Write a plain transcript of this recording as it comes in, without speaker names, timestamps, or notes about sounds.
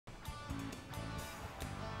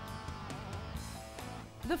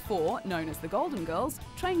The four, known as the Golden Girls,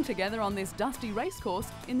 train together on this dusty racecourse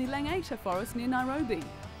in the Langata Forest near Nairobi.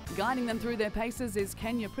 Guiding them through their paces is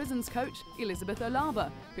Kenya Prisons coach Elizabeth Olaba,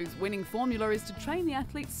 whose winning formula is to train the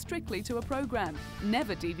athletes strictly to a program,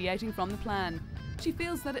 never deviating from the plan. She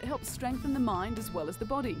feels that it helps strengthen the mind as well as the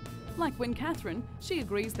body. Like Wynne Catherine, she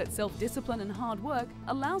agrees that self-discipline and hard work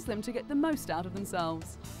allows them to get the most out of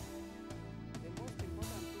themselves.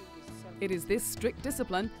 It is this strict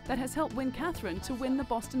discipline that has helped Wynne Catherine to win the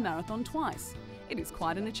Boston Marathon twice. It is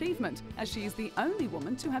quite an achievement, as she is the only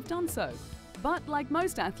woman to have done so. But like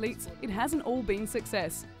most athletes, it hasn't all been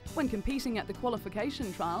success. When competing at the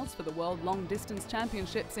qualification trials for the World Long Distance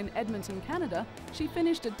Championships in Edmonton, Canada, she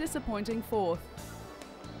finished a disappointing fourth.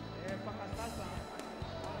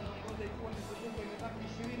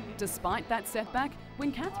 Despite that setback,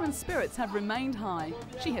 Wynne Catherine's spirits have remained high.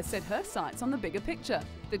 She has set her sights on the bigger picture,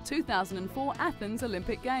 the 2004 Athens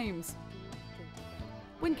Olympic Games.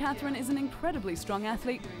 Wynne Catherine is an incredibly strong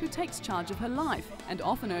athlete who takes charge of her life and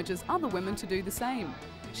often urges other women to do the same.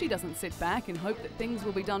 She doesn't sit back and hope that things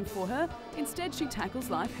will be done for her. Instead, she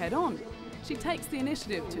tackles life head-on. She takes the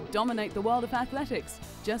initiative to dominate the world of athletics,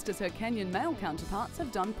 just as her Kenyan male counterparts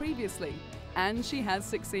have done previously. And she has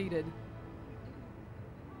succeeded.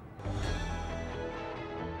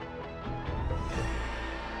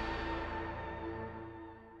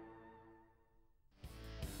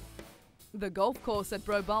 The golf course at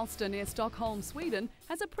Brobalsta near Stockholm, Sweden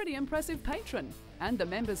has a pretty impressive patron, and the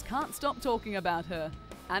members can't stop talking about her.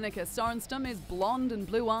 Annika Sorenstam is blonde and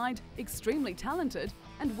blue-eyed, extremely talented,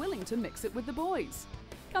 and willing to mix it with the boys.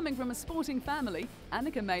 Coming from a sporting family,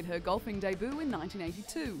 Annika made her golfing debut in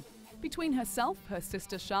 1982. Between herself, her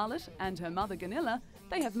sister Charlotte, and her mother Gunilla,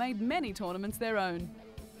 they have made many tournaments their own.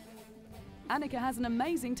 Annika has an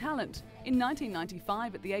amazing talent. In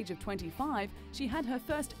 1995, at the age of 25, she had her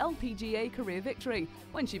first LPGA career victory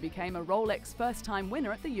when she became a Rolex first-time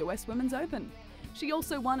winner at the US Women's Open. She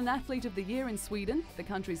also won an Athlete of the Year in Sweden, the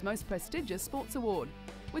country's most prestigious sports award.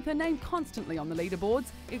 With her name constantly on the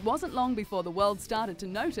leaderboards, it wasn't long before the world started to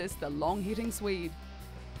notice the long-hitting Swede.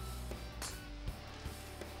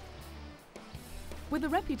 With a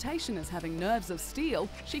reputation as having nerves of steel,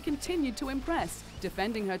 she continued to impress,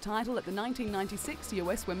 defending her title at the 1996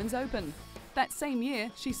 US Women's Open. That same year,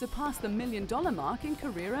 she surpassed the $1 million mark in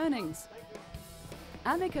career earnings.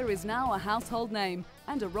 Annika is now a household name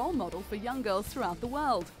and a role model for young girls throughout the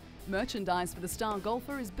world. Merchandise for the star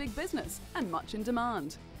golfer is big business and much in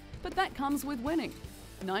demand. But that comes with winning.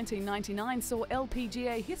 1999 saw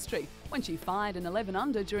LPGA history when she fired an 11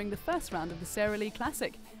 under during the first round of the Sara Lee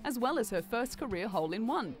Classic, as well as her first career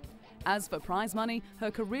hole-in-one. As for prize money,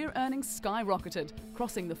 her career earnings skyrocketed,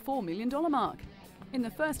 crossing the $4 million mark. In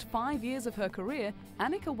the first 5 years of her career,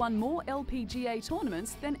 Annika won more LPGA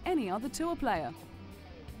tournaments than any other tour player.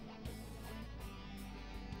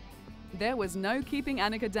 There was no keeping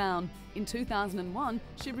Annika down. In 2001,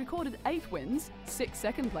 she recorded 8 wins, 6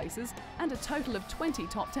 second places, and a total of 20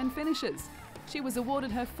 top 10 finishes. She was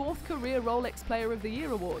awarded her 4th career Rolex Player of the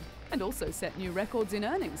Year award and also set new records in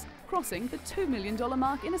earnings, crossing the $2 million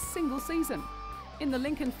mark in a single season. In the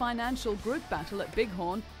Lincoln Financial Group battle at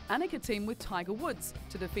Bighorn, Annika teamed with Tiger Woods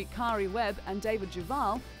to defeat Kari Webb and David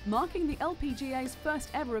Duval, marking the LPGA's first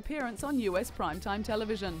ever appearance on US primetime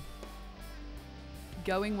television.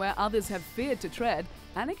 Going where others have feared to tread,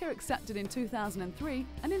 Annika accepted in 2003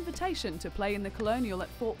 an invitation to play in the Colonial at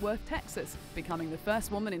Fort Worth, Texas, becoming the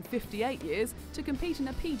first woman in 58 years to compete in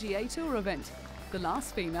a PGA Tour event. The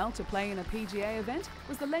last female to play in a PGA event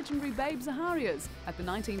was the legendary Babe Zaharias at the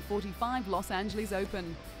 1945 Los Angeles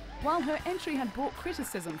Open. While her entry had brought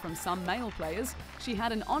criticism from some male players, she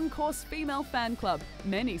had an on-course female fan club,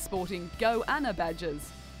 many sporting Go Anna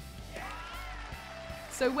badges.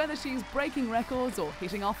 So whether she's breaking records or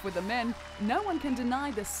hitting off with the men, no one can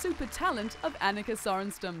deny the super talent of Annika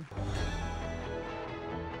Sorenstam.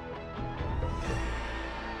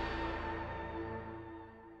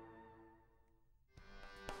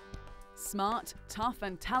 Smart, tough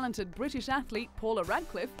and talented British athlete Paula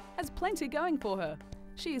Radcliffe has plenty going for her.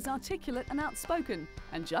 She is articulate and outspoken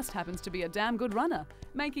and just happens to be a damn good runner,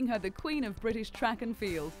 making her the queen of British track and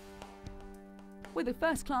field. With a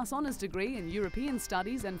first-class honours degree in European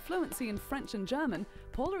studies and fluency in French and German,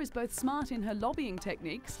 Paula is both smart in her lobbying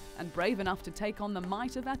techniques and brave enough to take on the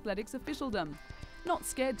might of athletics officialdom. Not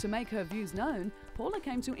scared to make her views known, Paula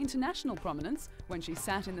came to international prominence when she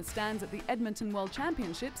sat in the stands at the Edmonton World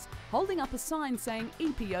Championships, holding up a sign saying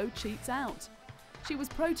EPO cheats out. She was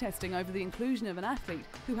protesting over the inclusion of an athlete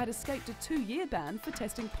who had escaped a 2-year ban for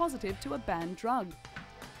testing positive to a banned drug.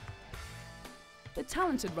 the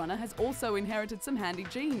talented runner has also inherited some handy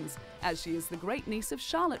genes, as she is the great niece of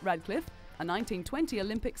Charlotte Radcliffe, a 1920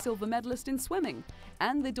 Olympic silver medalist in swimming,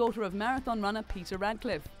 and the daughter of marathon runner Peter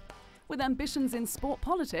Radcliffe. With ambitions in sport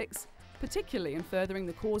politics, particularly in furthering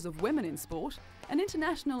the cause of women in sport, an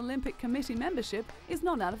International Olympic Committee membership is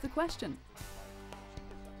not out of the question.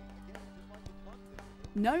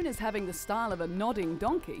 Known as having the style of a nodding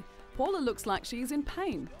donkey, Paula looks like she is in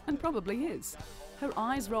pain, and probably is. Her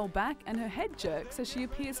eyes roll back and her head jerks as she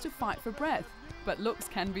appears to fight for breath, but looks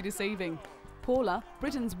can be deceiving. Paula,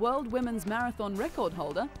 Britain's World Women's Marathon record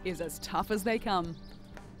holder, is as tough as they come.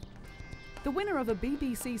 The winner of a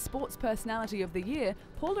BBC Sports Personality of the Year,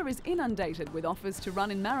 Paula is inundated with offers to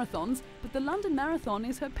run in marathons, but the London Marathon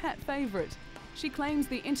is her pet favourite. She claims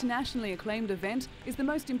the internationally acclaimed event is the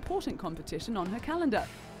most important competition on her calendar.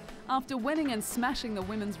 After winning and smashing the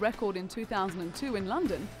women's record in 2002 in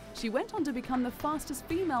London, she went on to become the fastest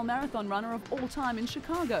female marathon runner of all time in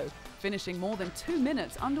Chicago, finishing more than 2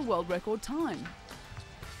 minutes under world record time.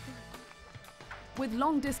 With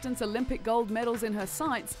long-distance Olympic gold medals in her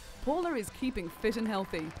sights, Paula is keeping fit and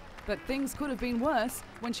healthy. But things could have been worse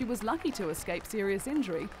when she was lucky to escape serious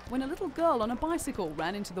injury when a little girl on a bicycle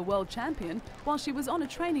ran into the world champion while she was on a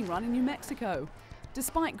training run in New Mexico.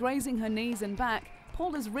 Despite grazing her knees and back,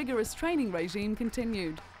 Paula's rigorous training regime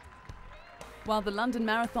continued. While the London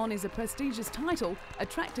Marathon is a prestigious title,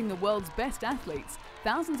 attracting the world's best athletes,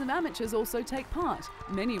 thousands of amateurs also take part,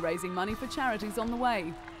 many raising money for charities on the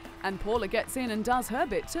way. And Paula gets in and does her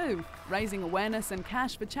bit too, raising awareness and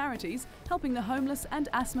cash for charities, helping the homeless and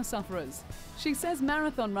asthma sufferers. She says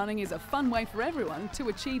marathon running is a fun way for everyone to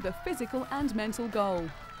achieve a physical and mental goal.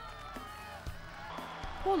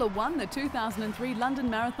 Paula won the 2003 London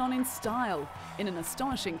Marathon in style. In an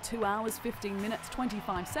astonishing 2 hours, 15 minutes,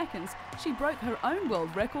 25 seconds, she broke her own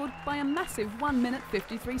world record by a massive 1 minute,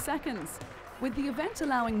 53 seconds. With the event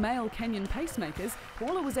allowing male Kenyan pacemakers,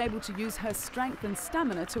 Paula was able to use her strength and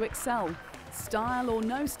stamina to excel. Style or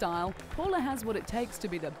no style, Paula has what it takes to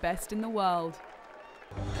be the best in the world.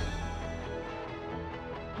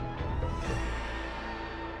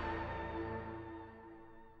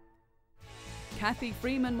 Cathy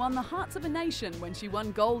Freeman won the hearts of a nation when she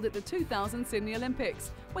won gold at the 2000 Sydney Olympics.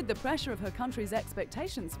 With the pressure of her country's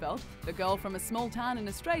expectations felt, the girl from a small town in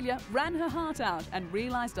Australia ran her heart out and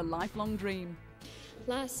realised a lifelong dream.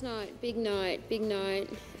 Last night, big night,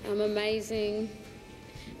 amazing.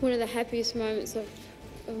 One of the happiest moments of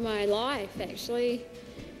my life, actually,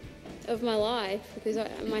 because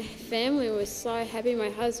my family was so happy. My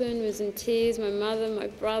husband was in tears, my mother, my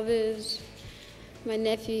brothers, my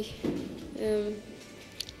nephew.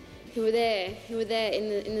 Who were there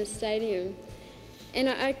in the stadium, and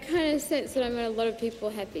I kind of sensed that I made a lot of people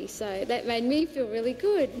happy, so that made me feel really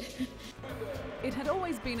good. It had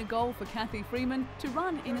always been a goal for Cathy Freeman to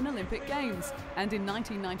run in an Olympic Games, and in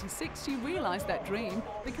 1996 she realised that dream,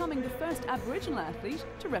 becoming the first Aboriginal athlete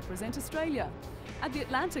to represent Australia. At the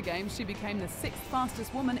Atlanta Games, she became the 6th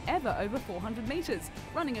fastest woman ever over 400 metres,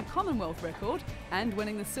 running a Commonwealth record and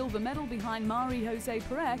winning the silver medal behind Marie-José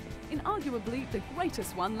Pérez in arguably the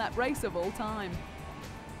greatest one-lap race of all time.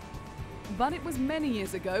 But it was many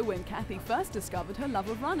years ago when Cathy first discovered her love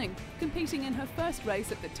of running, competing in her first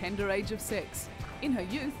race at the tender age of 6. In her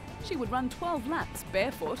youth, she would run 12 laps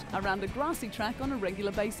barefoot around a grassy track on a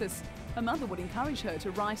regular basis. Her mother would encourage her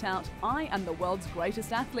to write out, "I am the world's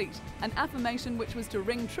greatest athlete," an affirmation which was to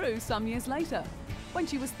ring true some years later. When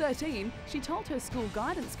she was 13, she told her school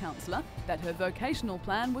guidance counsellor that her vocational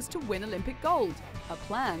plan was to win Olympic gold, a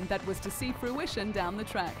plan that was to see fruition down the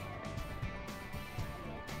track.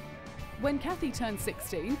 When Cathy turned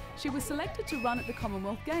 16, she was selected to run at the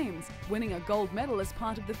Commonwealth Games, winning a gold medal as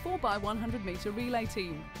part of the 4x100 metre relay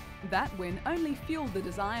team. That win only fueled the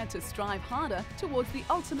desire to strive harder towards the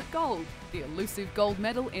ultimate goal, the elusive gold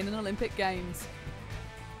medal in an Olympic Games.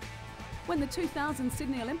 When the 2000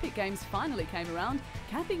 Sydney Olympic Games finally came around,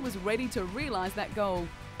 Cathy was ready to realise that goal.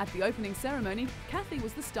 At the opening ceremony, Cathy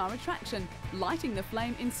was the star attraction, lighting the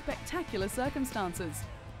flame in spectacular circumstances.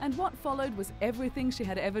 And what followed was everything she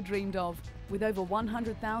had ever dreamed of. With over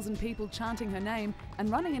 100,000 people chanting her name and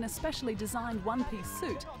running in a specially designed one-piece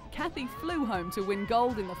suit, Cathy flew home to win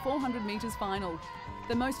gold in the 400 metres final.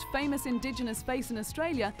 The most famous Indigenous face in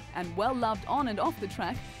Australia and well-loved on and off the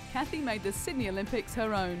track, Cathy made the Sydney Olympics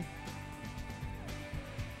her own.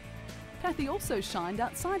 Cathy also shined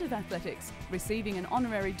outside of athletics, receiving an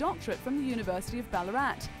honorary doctorate from the University of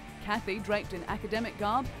Ballarat. Cathy, draped in academic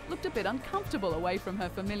garb, looked a bit uncomfortable away from her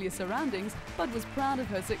familiar surroundings, but was proud of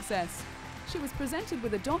her success. She was presented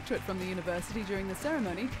with a doctorate from the university during the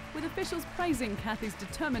ceremony, with officials praising Kathy's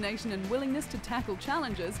determination and willingness to tackle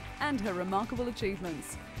challenges and her remarkable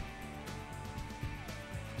achievements.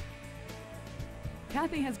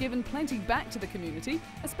 Kathy has given plenty back to the community,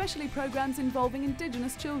 especially programs involving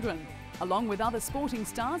Indigenous children. Along with other sporting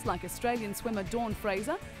stars like Australian swimmer Dawn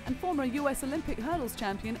Fraser and former US Olympic hurdles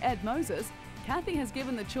champion Ed Moses, Kathy has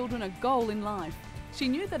given the children a goal in life. She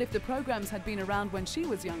knew that if the programs had been around when she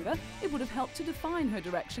was younger, it would have helped to define her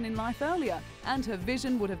direction in life earlier, and her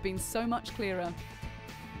vision would have been so much clearer.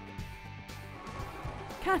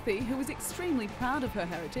 Kathy, who was extremely proud of her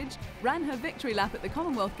heritage, ran her victory lap at the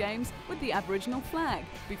Commonwealth Games with the Aboriginal flag,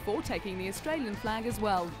 before taking the Australian flag as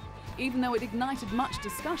well. Even though it ignited much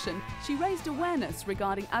discussion, she raised awareness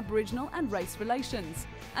regarding Aboriginal and race relations.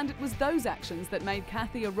 And it was those actions that made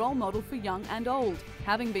Kathy a role model for young and old,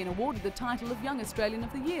 having been awarded the title of Young Australian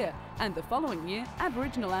of the Year, and the following year,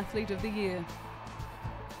 Aboriginal Athlete of the Year.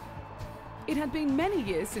 It had been many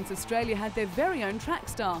years since Australia had their very own track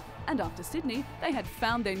star, and after Sydney, they had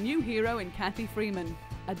found their new hero in Cathy Freeman.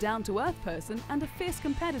 A down-to-earth person and a fierce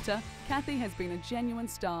competitor, Kathy has been a genuine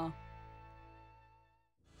star.